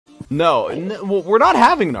No, well, we're not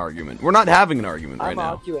having an argument. We're not having an argument right now. I'm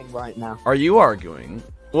arguing right now. Are you arguing?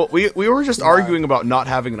 Well, we were just arguing about not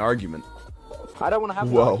having an argument. I don't want to have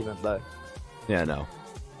an argument, though. Yeah, no.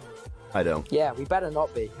 I don't. Yeah, we better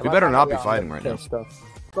not be. We better not be fighting right now.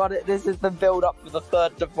 God, this is the build-up for the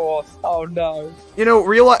third divorce. Oh, no. You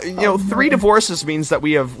know, 3 divorces means that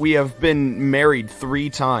we have been married 3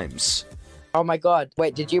 times. Oh my God.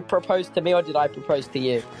 Wait, did you propose to me or did I propose to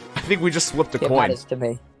you? I think we just flipped a It coin. matters to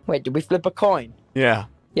me. Wait, did we flip a coin? Yeah.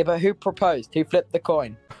 Yeah, but who proposed? Who flipped the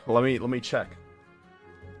coin? Let me check.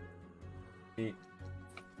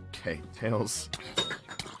 Okay, tails.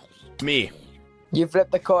 Me. You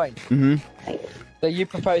flipped the coin. Mm-hmm. So you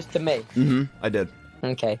proposed to me. Mm-hmm. I did.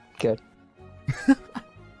 Okay, good.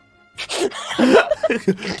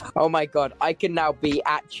 Oh my God, I can now be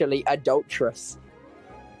actually adulterous.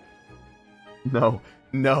 No.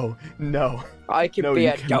 I can be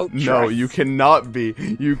adulterous. No, you cannot be.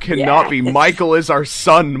 You cannot be. Michael is our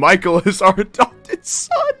son. Michael is our adopted son.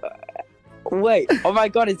 Wait, oh my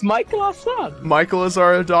God, is Michael our son? Michael is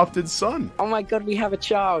our adopted son. Oh my God, we have a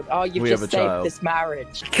child. Oh, you've just saved this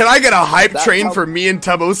marriage. Can I get a hype train for me and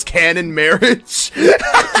Tubbo's canon marriage?